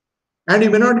 And you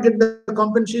may not get the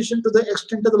compensation to the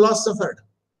extent of the loss suffered.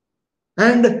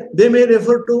 And they may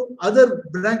refer to other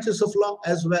branches of law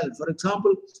as well. For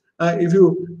example, if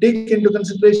you take into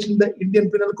consideration the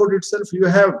Indian Penal Code itself, you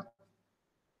have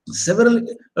several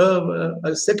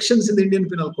sections in the Indian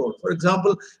Penal Code. For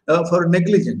example, for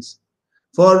negligence,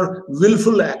 for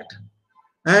willful act,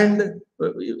 and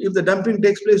if the dumping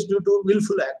takes place due to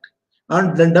willful act,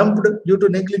 and then dumped due to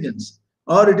negligence,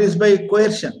 or it is by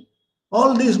coercion.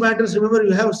 All these matters, remember,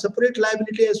 you have separate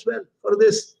liability as well for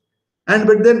this. And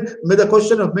but then with the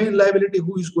question of main liability,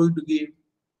 who is going to give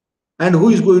and who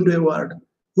is going to award,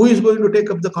 who is going to take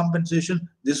up the compensation?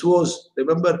 This was,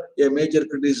 remember, a major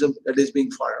criticism that is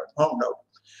being found out.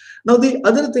 Now, the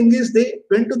other thing is they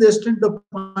went to the extent of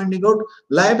finding out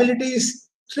liability is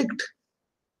strict.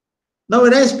 Now,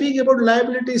 when I speak about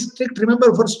liability is strict,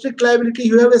 remember, for strict liability,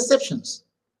 you have exceptions.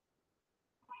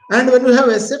 And when you have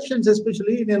exceptions,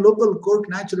 especially in a local court,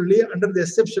 naturally, under the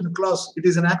exception clause, it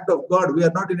is an act of God. We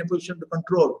are not in a position to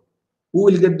control who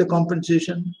will get the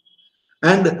compensation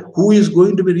and who is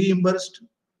going to be reimbursed.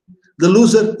 The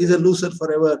loser is a loser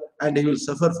forever and he will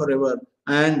suffer forever,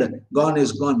 and gone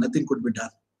is gone. Nothing could be done.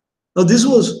 Now, this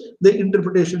was the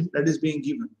interpretation that is being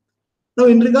given. Now,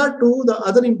 in regard to the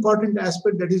other important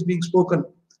aspect that is being spoken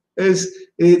is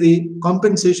the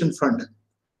compensation fund.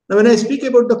 Now, when I speak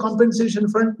about the compensation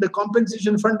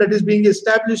fund that is being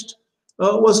established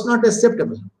was not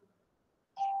acceptable.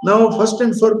 Now, first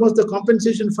and foremost, the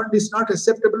compensation fund is not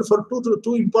acceptable for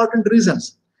two important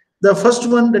reasons. The first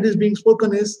one that is being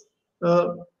spoken is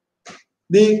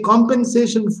the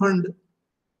compensation fund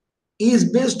is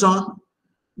based on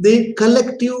the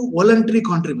collective voluntary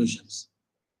contributions.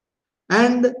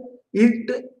 And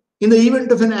it, in the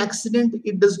event of an accident,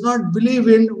 it does not believe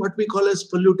in what we call as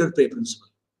polluter pay principle.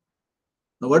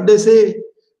 Now, what they say,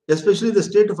 especially the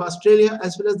state of Australia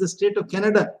as well as the state of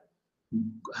Canada,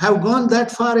 have gone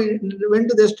that far and went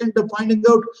to the extent of pointing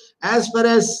out, as far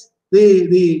as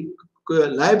the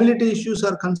liability issues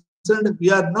are concerned, we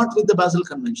are not with the Basel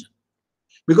Convention.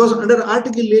 Because under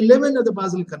Article 11 of the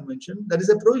Basel Convention, there is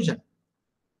a provision.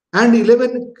 And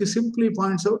 11 simply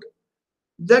points out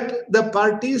that the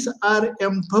parties are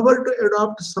empowered to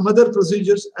adopt some other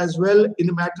procedures as well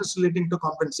in matters relating to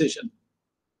compensation.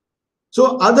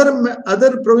 So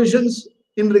other provisions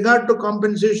in regard to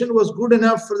compensation was good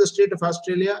enough for the state of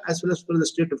Australia as well as for the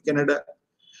state of Canada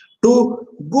to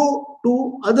go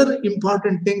to other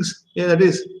important things, that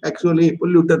is actually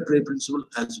polluter pay principle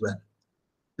as well.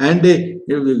 And they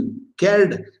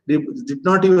cared, they did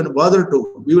not even bother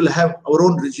to. We will have our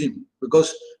own regime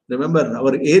because remember,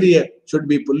 our area should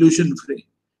be pollution free.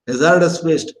 Hazardous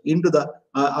waste into the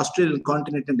Australian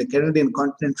continent and the Canadian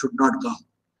continent should not come.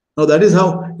 Now, that is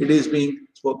how it is being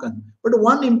spoken. But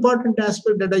one important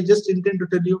aspect that I just intend to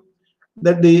tell you,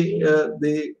 that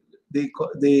the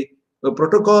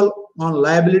protocol on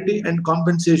liability and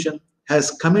compensation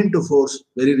has come into force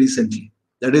very recently.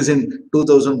 That is in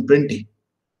 2020.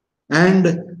 And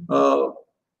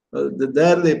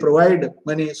there they provide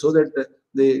money so that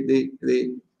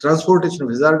the transportation of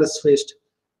hazardous waste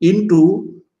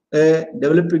into a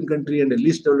developing country and a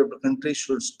least developed country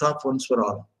should stop once for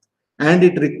all. And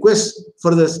it requests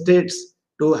for the states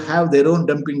to have their own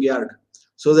dumping yard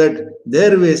so that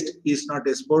their waste is not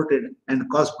exported and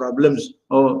cause problems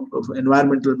of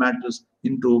environmental matters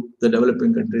into the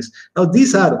developing countries. Now,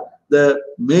 these are the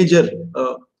major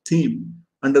theme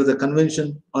under the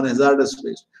Convention on Hazardous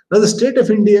Waste. Now, the state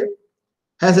of India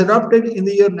has adopted in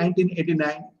the year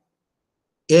 1989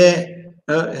 a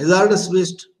hazardous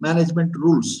waste management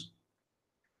rules.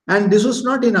 And this was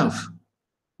not enough.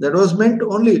 That was meant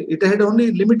only, it had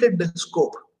only limited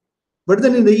scope. But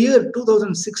then in the year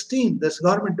 2016, this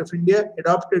government of India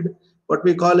adopted what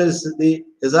we call as the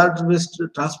hazardous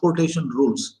transportation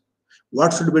rules.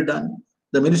 What should be done?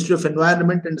 The Ministry of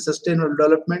Environment and Sustainable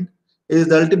Development is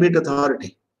the ultimate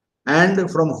authority, and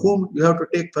from whom you have to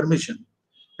take permission.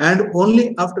 And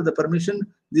only after the permission,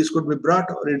 this could be brought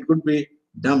or it could be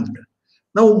dumped.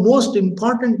 Now, most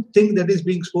important thing that is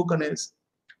being spoken is,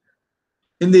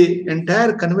 in the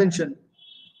entire convention,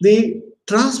 the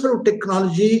transfer of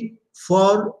technology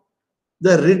for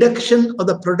the reduction or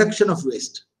the production of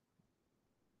waste.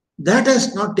 That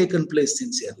has not taken place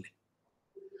sincerely.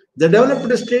 The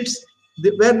developed states,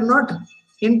 they were not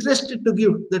interested to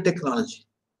give the technology.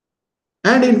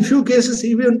 And in few cases,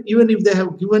 even if they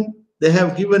have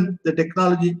given the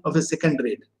technology of a second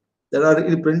rate. There are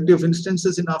plenty of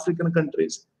instances in African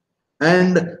countries.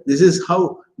 And this is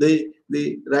how the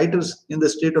writers in the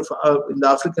state of in the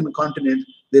African continent,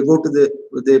 they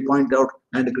point out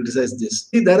and criticize this.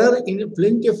 See, there are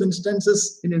plenty of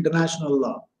instances in international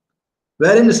law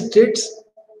wherein states,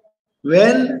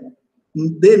 when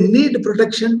they need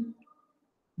protection,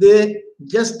 they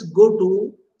just go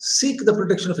to seek the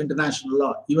protection of international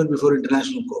law even before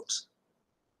international courts.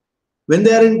 When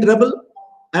they are in trouble,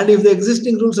 and if the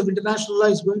existing rules of international law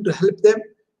is going to help them,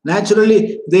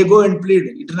 naturally they go and plead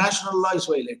international law is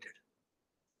violated.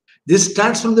 This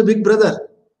starts from the big brother,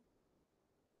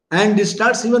 and this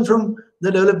starts even from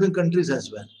the developing countries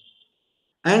as well.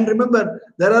 And remember,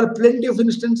 there are plenty of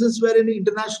instances wherein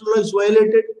international law is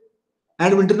violated,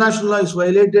 and when international law is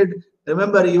violated,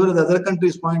 remember, even the other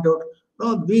countries point out,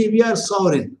 no, we are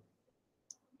sovereign,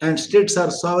 and states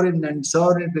are sovereign, and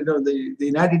sovereign, the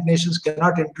United Nations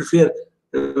cannot interfere,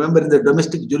 remember, in the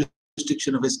domestic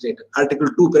jurisdiction of a state. Article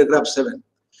 2, paragraph 7.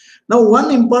 Now, one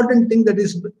important thing that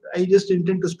is, I just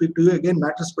intend to speak to you again,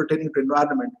 matters pertaining to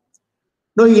environment.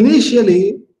 Now,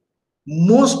 initially,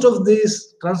 most of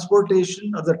this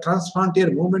transportation or the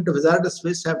transfrontier movement of hazardous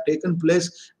waste have taken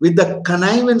place with the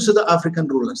connivance of the African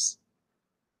rulers.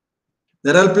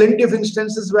 There are plenty of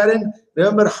instances wherein,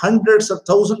 remember, hundreds of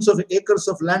thousands of acres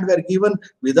of land were given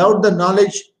without the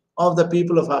knowledge of the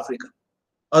people of Africa,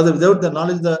 or without the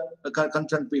knowledge of the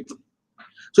concerned people.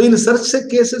 So in such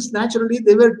cases, naturally,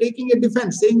 they were taking a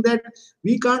defense, saying that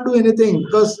we can't do anything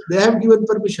because they have given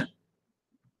permission.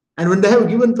 And when they have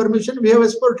given permission, we have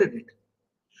exported it.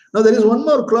 Now, there is one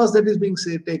more clause that is being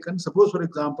taken. Suppose, for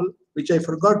example, which I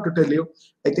forgot to tell you,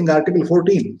 I think Article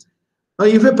 14. Now,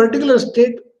 if a particular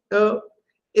state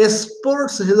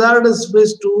exports hazardous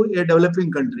waste to a developing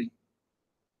country,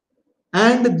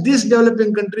 and this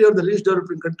developing country or the least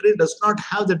developing country does not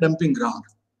have the dumping ground.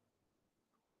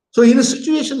 So in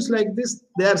situations like this,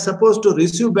 they are supposed to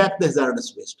receive back the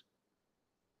hazardous waste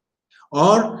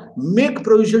or make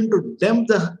provision to dump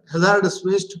the hazardous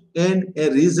waste in a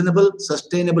reasonable,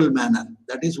 sustainable manner.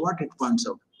 That is what it points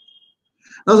out.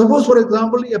 Now, suppose, for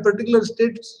example, a particular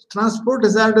state transport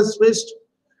hazardous waste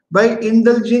by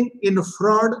indulging in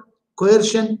fraud,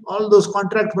 coercion, all those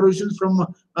contract provisions from,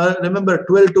 remember,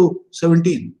 12 to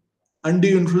 17,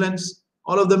 undue influence,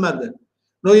 all of them are there.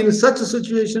 Now, in such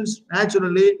situations,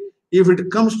 naturally, if it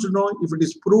comes to know, if it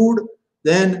is proved,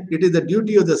 then it is the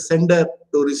duty of the sender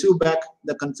to receive back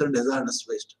the concerned hazardous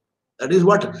waste. That is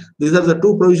what, these are the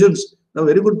two provisions, now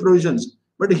very good provisions.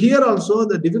 But here also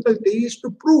the difficulty is to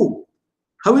prove.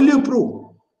 How will you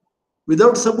prove?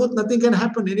 Without sabut, nothing can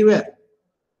happen anywhere.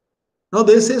 Now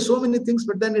they say so many things,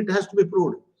 but then it has to be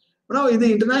proved. Now in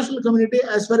the international community,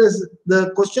 as far as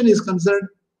the question is concerned,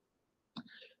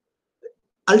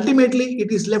 ultimately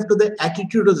it is left to the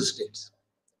attitude of the states.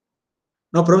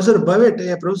 Now, Professor Bavet,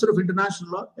 a professor of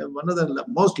international law, one of the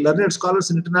most learned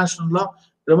scholars in international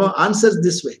law, answers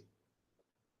this way.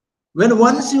 When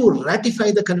once you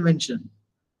ratify the convention,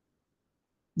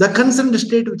 the concerned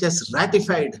state which has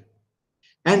ratified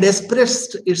and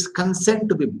expressed its consent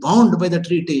to be bound by the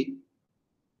treaty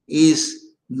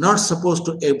is not supposed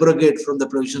to abrogate from the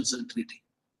provisions of the treaty.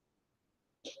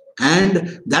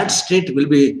 And that state will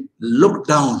be looked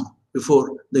down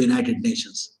before the United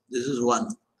Nations. This is one.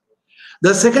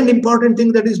 The second important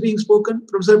thing that is being spoken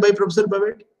by Professor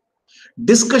Bavet,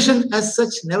 discussion as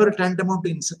such never tantamount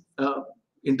to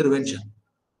intervention.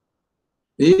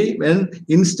 When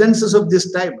instances of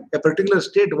this type, a particular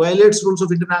state violates rules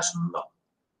of international law,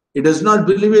 it does not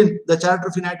believe in the Charter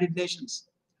of United Nations,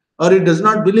 or it does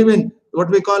not believe in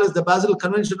what we call as the Basel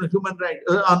Convention on Human Rights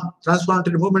on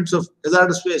Transboundary Movements of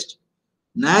Hazardous Waste,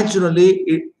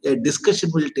 naturally a discussion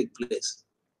will take place.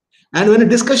 And when a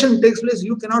discussion takes place,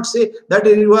 you cannot say that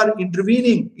you are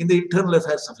intervening in the internal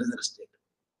affairs of another state.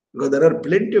 Because there are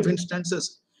plenty of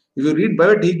instances If you read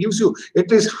Bhavat, he gives you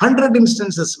at least 100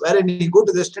 instances wherein he go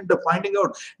to the extent of finding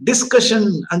out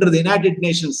discussion under the United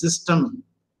Nations system,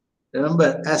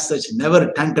 remember, as such, never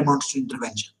tantamounts to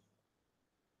intervention.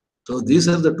 So these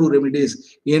are the two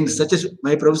remedies. In such a,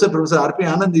 my Professor R.P.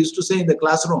 Anand used to say in the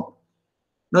classroom,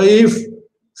 now if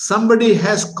somebody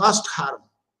has caused harm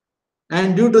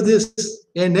and due to this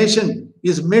a nation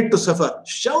is made to suffer,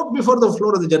 shout before the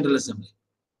floor of the General Assembly.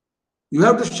 You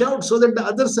have to shout so that the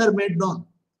others are made known.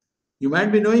 You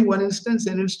might be knowing one instance,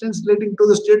 an instance relating to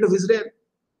the state of Israel.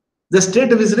 The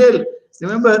state of Israel,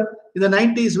 remember in the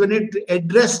 90s when it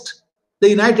addressed the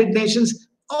United Nations,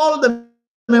 all the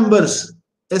members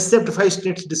except 5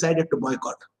 states decided to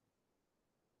boycott.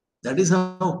 That is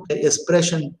how the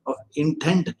expression of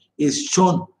intent is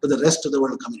shown to the rest of the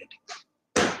world community.